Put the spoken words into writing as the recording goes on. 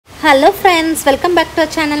Hello friends, welcome back to our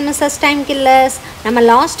channel Mrs.Time Killers. நம்ம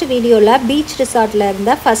last வீடியோல beach ரிசார்ட்ல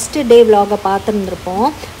இருந்த first day vlog பார்த்திருப்போம்.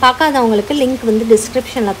 பார்க்காதவங்களுக்கு link வந்து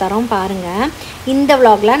டிஸ்கிரிப்ஷன்ல தரோம் பாருங்க. இந்த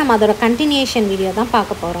vlogல நம்ம அதோட கண்டினியூஷன் வீடியோ தான்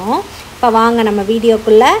பார்க்க போறோம். இப்போ வாங்க நம்ம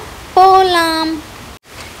வீடியோக்குள்ள போலாம்.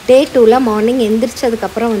 டே 2ல மார்னிங் எந்திரிச்சதுக்கு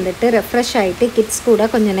அப்புறம் வந்துட்டு ரெஃப்ரெஷ் ஆயிட்டு கிட்ஸ்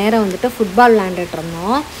கூட கொஞ்ச நேரம் வந்துட்டு ஃபுட்பால் விளையாண்டுட்டு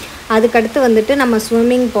இருந்தோம். அதுக்கு அடுத்து வந்துட்டு நம்ம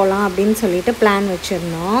ஸ்விமிங் போலாம் அப்படினு சொல்லிட்டு பிளான்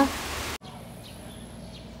வச்சிருந்தோம்.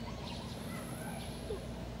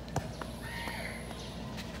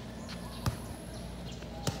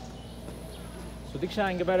 Diksha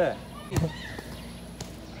inga paru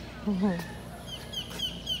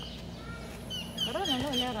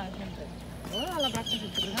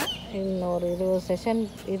இன்னொரு 20 செஷன்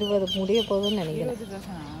 20 முடிய போகுதுன்னு நினைக்கிறேன்.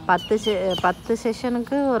 10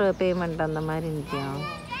 செஷனுக்கு ஒரு பேமெண்ட் அந்த மாதிரி நிற்கும்.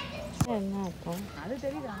 என்ன அர்த்தம் அது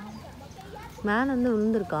தெரியுதா? மேன் வந்து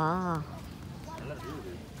விழுந்திருக்கா?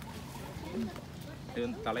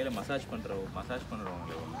 தலையில மசாஜ் பண்றவங்க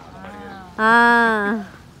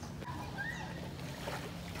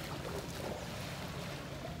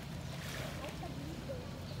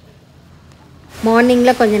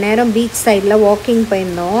மார்னிங்கில் கொஞ்சம் நேரம் பீச் சைடில் வாக்கிங்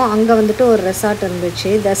போயிருந்தோம். அங்கே வந்துட்டு ஒரு ரெசார்ட்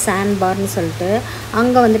இருந்துச்சு, த சாண்ட் பார்னு சொல்லிட்டு.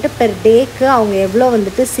 அங்கே வந்துட்டு பெர் டேக்கு அவங்க எவ்வளோ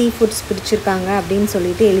வந்துட்டு சீ ஃபுட்ஸ் பிடிச்சிருக்காங்க அப்படின்னு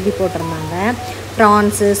சொல்லிட்டு எழுதி போட்டிருந்தாங்க.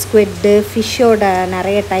 ப்ரான்ஸு, ஸ்குவிட்டு, ஃபிஷ்ஷோட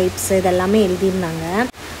நிறைய டைப்ஸ் இதெல்லாமே எழுதியிருந்தாங்க.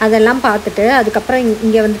 அதெல்லாம் பார்த்துட்டு அதுக்கப்புறம்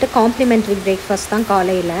இங்கே வந்துட்டு காம்ப்ளிமெண்ட்ரி பிரேக்ஃபாஸ்ட் தான்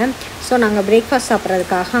காலையில். ஸோ நாங்கள் பிரேக்ஃபாஸ்ட்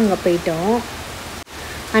சாப்பிட்றதுக்காக அங்கே போயிட்டோம்.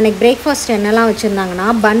 அன்றைக்கி பிரேக்ஃபாஸ்ட் என்னெல்லாம் வச்சுருந்தாங்கன்னா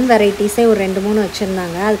பன் வெரைட்டிஸே ஒரு 2-3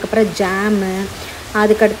 வச்சுருந்தாங்க. அதுக்கப்புறம் ஜாமு,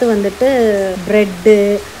 அதுக்கடுத்து வந்துட்டு ப்ரெட்டு,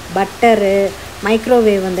 பட்டரு,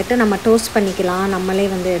 மைக்ரோவேவ் வந்துட்டு நம்ம டோஸ்ட் பண்ணிக்கலாம் நம்மளே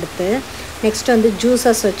வந்து எடுத்து. நெக்ஸ்ட் வந்து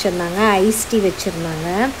ஜூஸஸ் வச்சுருந்தாங்க, ஐஸ் டீ வச்சுருந்தாங்க.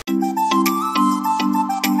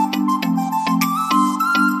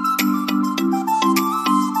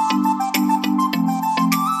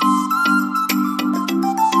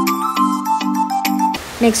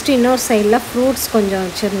 நெக்ஸ்ட்டு இன்னொரு சைடில் ஃப்ரூட்ஸ் கொஞ்சம்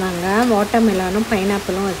வச்சுருந்தாங்க. வாட்டர்மெலானும்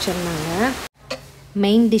பைனாப்பிளும் வச்சுருந்தாங்க.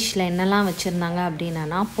 மெயின் டிஷ்ஷில் என்னெல்லாம் வச்சுருந்தாங்க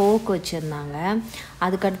அப்படின்னா போக் வச்சுருந்தாங்க.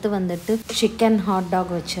 அதுக்கடுத்து வந்துட்டு சிக்கன் ஹாட்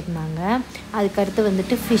டாக் வச்சுருந்தாங்க. அதுக்கடுத்து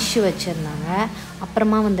வந்துட்டு ஃபிஷ்ஷு வச்சுருந்தாங்க.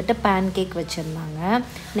 அப்புறமா வந்துட்டு பேன் கேக் வச்சுருந்தாங்க.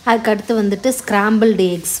 அதுக்கடுத்து வந்துட்டு ஸ்க்ராம்பிள்டு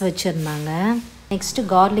எக்ஸ் வச்சுருந்தாங்க. Next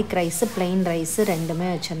garlic rice, plain rice ரெண்டுமே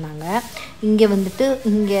வச்சுருந்தாங்க. இங்கே வந்துட்டு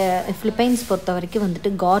இங்கே ஃபிலிப்பைன்ஸ் பொறுத்த வரைக்கும் வந்துட்டு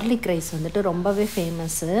கார்லிக் ரைஸ் வந்துட்டு ரொம்பவே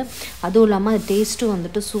ஃபேமஸ்ஸு. அதுவும் இல்லாமல் அது டேஸ்ட்டும்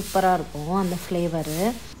வந்துட்டு சூப்பராக இருக்கும் அந்த ஃப்ளேவரு.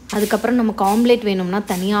 அதுக்கப்புறம் நமக்கு ஆம்லேட் வேணும்னா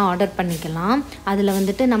தனியாக ஆர்டர் பண்ணிக்கலாம். அதில்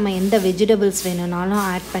வந்துட்டு நம்ம எந்த வெஜிடபிள்ஸ் வேணும்னாலும்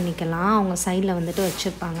ஆட் பண்ணிக்கலாம். அவங்க சைடில் வந்துட்டு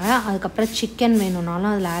வச்சுருப்பாங்க. அதுக்கப்புறம் சிக்கன்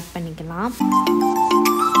வேணும்னாலும் அதில் ஆட் பண்ணிக்கலாம்.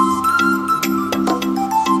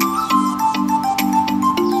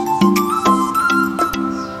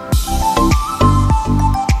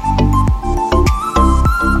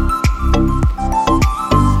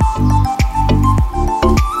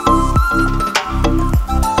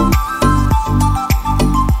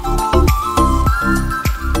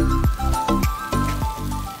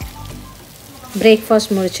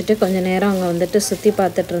 பிரேக்ஃபாஸ்ட் முடிச்சுட்டு கொஞ்சம் நேரம் அங்கே வந்துட்டு சுற்றி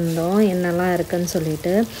பார்த்துட்டு இருந்தோம் என்னெல்லாம் இருக்குதுன்னு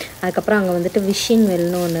சொல்லிட்டு. அதுக்கப்புறம் அங்கே வந்துட்டு விஷிங்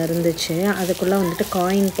வெல்னு ஒன்று இருந்துச்சு. அதுக்குள்ளே வந்துட்டு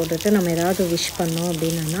காயின் போட்டுட்டு நம்ம ஏதாவது விஷ் பண்ணோம்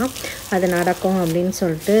அப்படின்னா அது நடக்கும் அப்படின்னு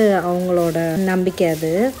சொல்லிட்டு அவங்களோட நம்பிக்கை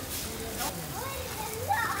அது.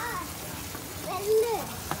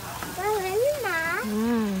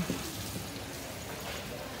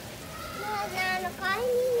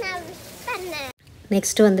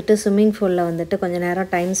 நெக்ஸ்ட்டு வந்துட்டு ஸ்விம்மிங் பூலில் வந்துட்டு கொஞ்சம் நேரம்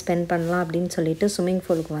டைம் ஸ்பெண்ட் பண்ணலாம் அப்படின்னு சொல்லிட்டு ஸ்விம்மிங்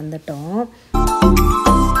பூலுக்கு வந்துட்டோம்.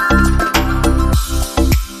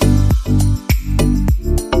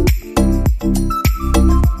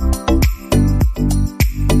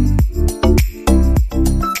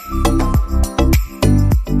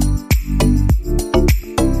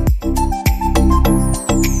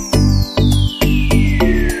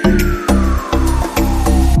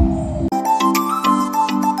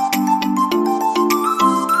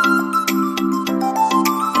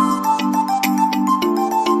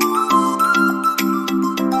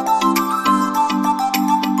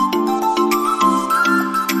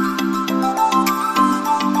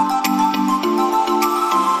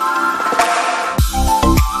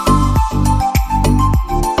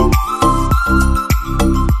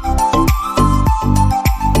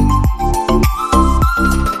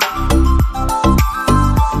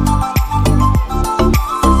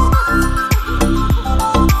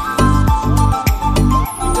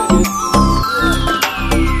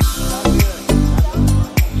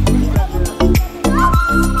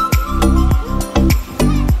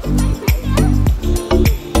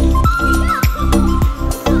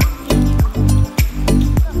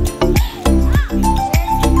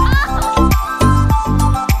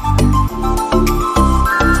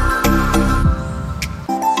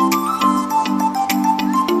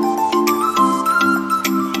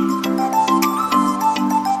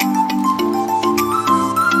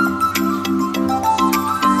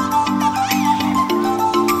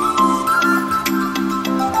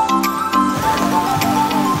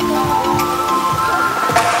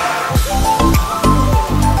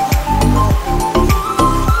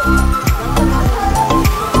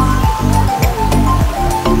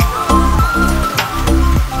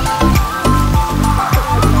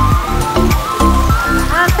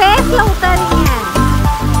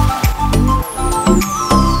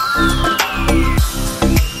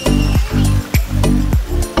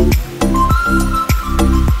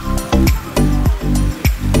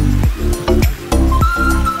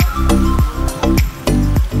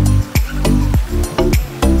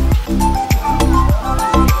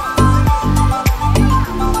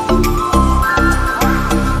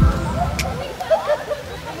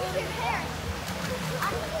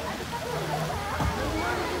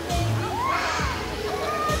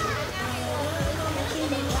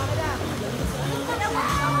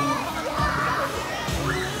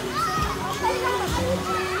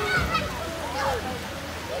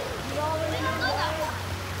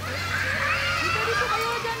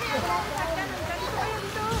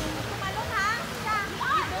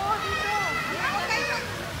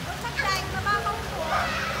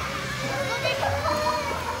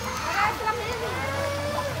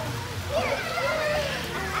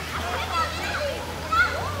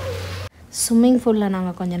 ஸ்விம்மிங் பூலில்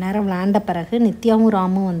நாங்கள் கொஞ்சம் நேரம் விளையாண்ட பிறகு நித்யாவும்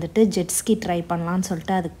ராமும் வந்துட்டு ஜெட்ஸ்கி ட்ரை பண்ணலான்னு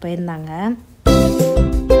சொல்லிட்டு அதுக்கு போயிருந்தாங்க.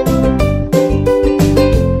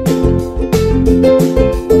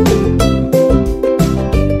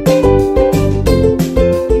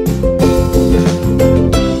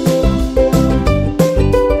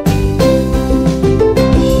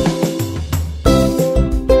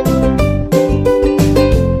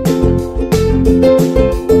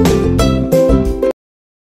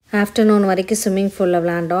 ஆஃப்டர்நூன் வரைக்கும் ஸ்விம்மிங் பூலில்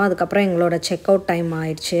விளையாண்டோம். அதுக்கப்புறம் எங்களோட செக் அவுட் டைம்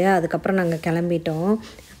ஆயிடுச்சு. அதுக்கப்புறம் நாங்கள் கிளம்பிட்டோம்.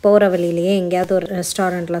 போகிற வழியிலேயே எங்கேயாவது ஒரு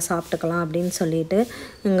ரெஸ்டாரண்ட்டில் சாப்பிட்டுக்கலாம் அப்படின்னு சொல்லிட்டு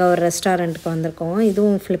இங்கே ஒரு ரெஸ்டாரண்ட்டுக்கு வந்திருக்கோம்.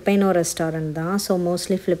 இதுவும் ஃபிலிப்பைனோ ரெஸ்டாரண்ட் தான். ஸோ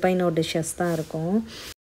மோஸ்ட்லி ஃபிலிப்பைனோ டிஷ்ஷஸ் தான் இருக்கும்.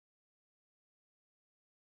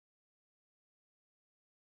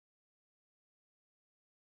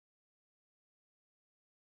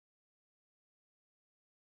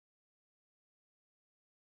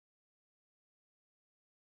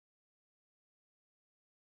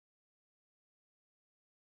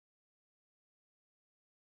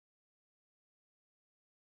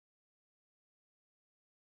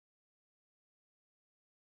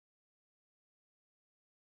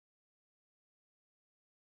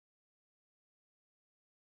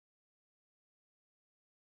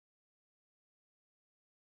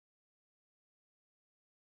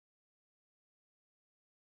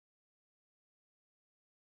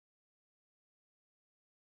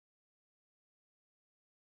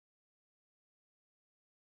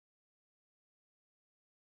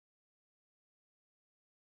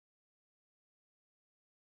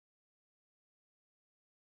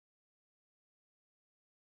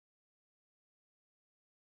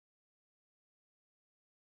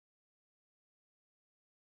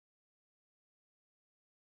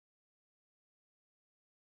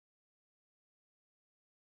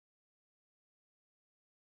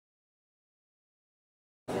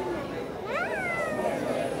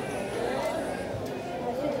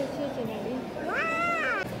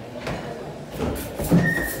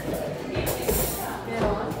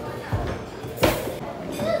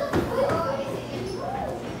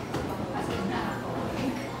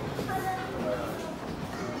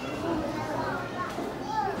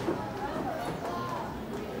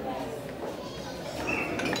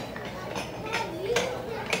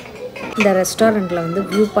 இந்த ரெஸ்டாரண்ட்டில் வந்து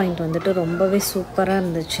வியூ பாயிண்ட் வந்துட்டு ரொம்பவே சூப்பராக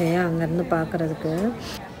இருந்துச்சு அங்கேருந்து பார்க்குறதுக்கு.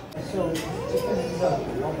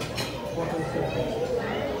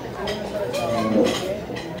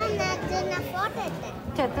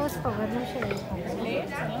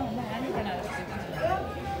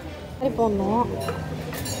 போடணும்.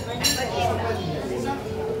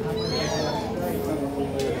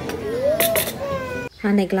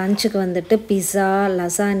 அன்றைக்கி லஞ்சுக்கு வந்துட்டு பிஸா,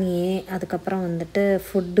 லசானியே, அதுக்கப்புறம் வந்துட்டு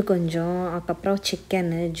ஃபுட்டு கொஞ்சம், அதுக்கப்புறம்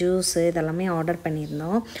சிக்கனு, ஜூஸு இதெல்லாமே ஆர்டர்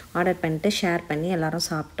பண்ணியிருந்தோம். ஆர்டர் பண்ணிட்டு ஷேர் பண்ணி எல்லோரும்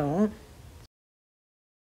சாப்பிட்டோம்.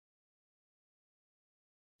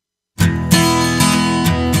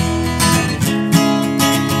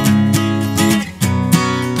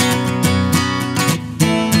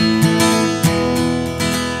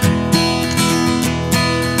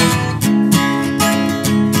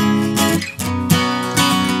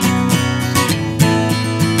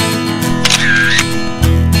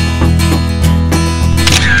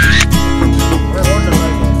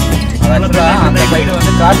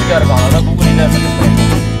 டிராஃபிக்காக இருக்கும், அதெல்லாம் கூகுளில்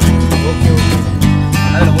ஓகே ஓகே.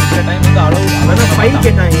 அதில் ஒரு சில டைம் வந்து அளவு அதான் ஃபைல்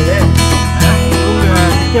கேட்டாங்க. இது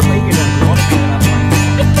ஃபைல் கேட்டாங்க.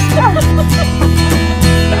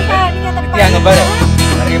 அங்கே பாரு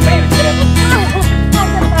நிறைய பை வச்சுக்கிறாங்க.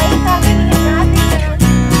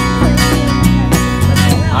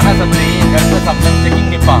 ஆனால் சம்பளி எங்கள் சம்பளம்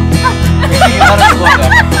செக்கிங் நிற்பான்,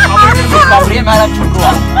 அப்படியே மேலே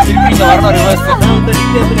சுட்டுருவான். திருப்பி இங்கே வரணும் ரிவர்ஸ்.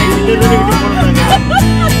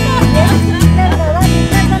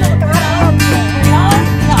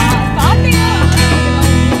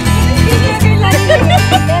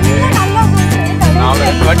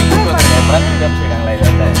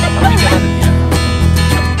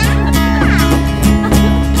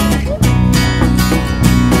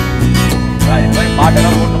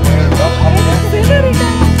 பாட்டெல்லாம் போட்டு போயிருக்கோம்.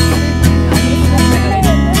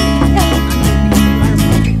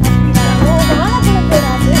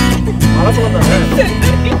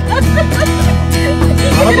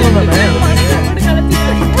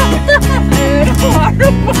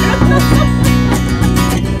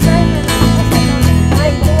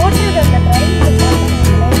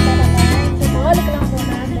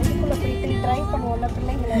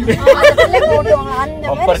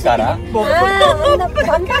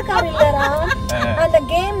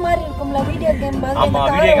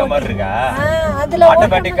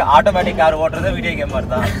 ஆட்டோமேட்டிக் கார் ஓட்டுறது வீடியோ கேம் மாதிரி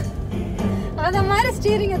தான். அத மாதிரி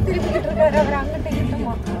ஸ்டீரிங்க திருப்பிட்டு இருக்காரு அவர் அங்கட்ட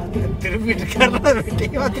கிட்டமா திருப்பிட்டு இருக்காரு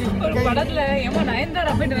வெட்டியா திருப்பி ஒரு படத்துல ஏமா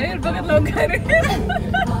நயன்தாரா போய் டிரைவர் பக்கத்துல உட்காரு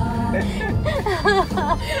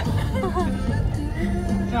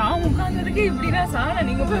நான் உட்கார்ந்ததுக்கு இப்படிதான் சாண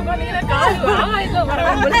நீங்க போய் உட்கார்ந்தீங்கன்னா கால் ஆகாயத்துல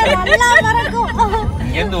நல்லா வரக்கும்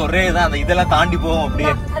இங்க இருந்து ஒரே தான் அந்த இதெல்லாம் தாண்டி போவோம்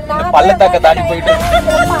அப்படியே இந்த பள்ளத்தாக்க தாண்டி போயிட்டு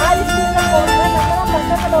பாதி ஸ்டீரிங்க போறோம் நம்ம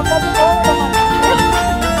பக்கத்துல உட்கார்ந்து போக மாட்டோம்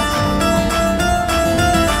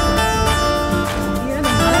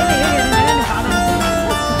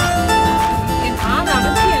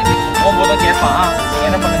போகும்போதும் கேட்பான்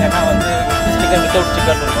என்ன பண்ணுங்கன்னா வந்து ஸ்டிக்கர் வித்தவுட்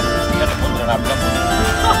ஸ்டிக்கர் இருக்கும் ஸ்டிக்கர் போட்டுறேன் அப்படிதான்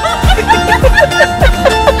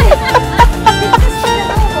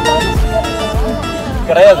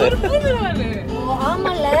கிடையாது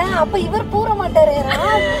ஆமால அப்ப இவர் பூர மாட்டாரு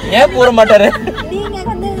ஏன் பூர மாட்டாரு நீங்க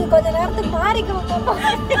வந்து கொஞ்ச நேரத்துக்கு மாறிக்க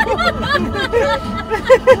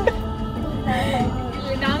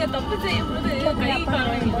நாங்க தப்பு செய்யும்போது கை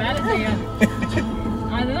கால் வேலை செய்யாது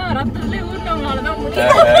அதுதான் ரத்தத்திலே ஊட்டவங்களாலதான்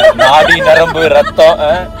முடியும் நாடி நரம்பு ரத்தம்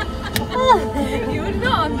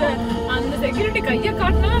இவர்தான் அந்த செக்யூரிட்டி கையை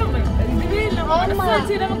காட்டினா நம்ம இதுவே இல்ல மனசு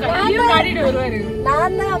வச்சு நம்ம கையை காட்டிட்டு வருவாரு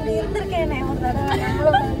நான் தான் அப்படி இருந்திருக்கேனே ஒரு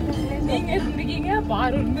தடவை நீங்க இருந்திருக்கீங்க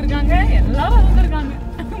பாரு இருந்திருக்காங்க எல்லாரும் இருந்திருக்காங்க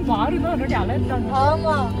பாரு தான் ஒரு அலர்ட்டாங்க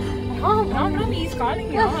ஆமா ராம் இஸ்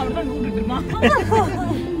காலிங் அவர்தான் கூப்பிட்டு இருப்பான்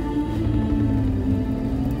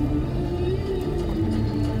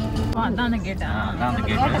அதான்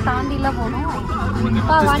கேட்டேன் தாண்டில போனோம்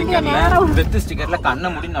வெத்து ஸ்டிக்கர்ல கண்ணை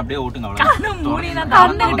மூடி அப்படியே ஓட்டுங்க கண்ணை மூடி நான்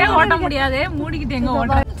திறந்துகிட்டே ஓட்ட முடியாது மூடிக்கிட்டு எங்க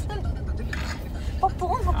ஓட்ட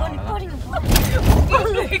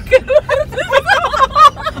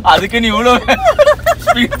அதுக்கு நீ இவ்வளவு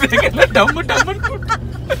ஸ்பீட் பிரேக்கர்ல டம்மு டம்மு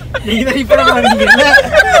நீங்க தான் இப்ப வரீங்கல்ல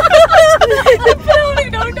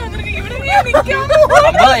உங்களுக்கு டவுட் வந்திருக்கு இவனே நிக்காம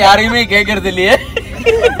நம்ம யாரையுமே கேக்குறது இல்லையே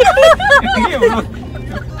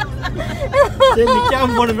சரி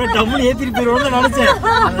நிக்காம போனமே டம்முன்னு ஏத்திட்டு போயிடுவோம்னு நினைச்சேன்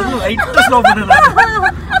அது ரைட்டா ஸ்லோ பண்ணேன்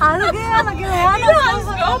அதுக்கு எனக்கு வேணும்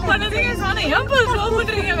ஸ்லோ பண்ணதுக்கே சொன்னேன் ஏன் ஸ்லோ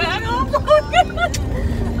பண்றீங்க வேகம்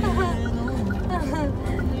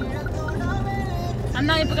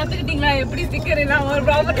அண்ணா இப்ப கத்துக்கிட்டீங்களா எப்படி ஸ்டிக்கர் எல்லாம் ஒரு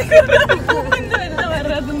ப்ராப்பர்ட்டி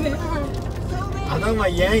வர்றதுன்னு அதான்மா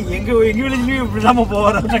ஏன் எங்க வில்லேஜ்லயும் இப்படிதான்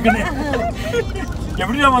போவார் டக்குன்னு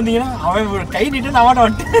எப்படிதான் வந்தீங்கன்னா அவன் கை நீட்டு நான் வாட்ட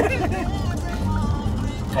வந்துட்டேன்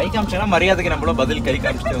கை காமிச்சா மரியாதைக்கு நம்மளும் பதில் கை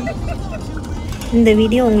காமிச்சிட்டு வந்து இந்த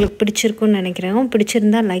வீடியோ உங்களுக்கு பிடிச்சிருக்குன்னு நினைக்கிறேன்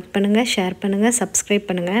பிடிச்சிருந்தா லைக் பண்ணுங்கள் ஷேர் பண்ணுங்கள் சப்ஸ்கிரைப்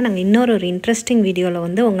பண்ணுங்கள் நாங்கள் இன்னொரு இன்ட்ரெஸ்டிங் வீடியோவில்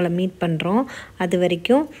வந்து உங்களை மீட் பண்ணுறோம் அது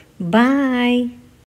வரைக்கும் பாய்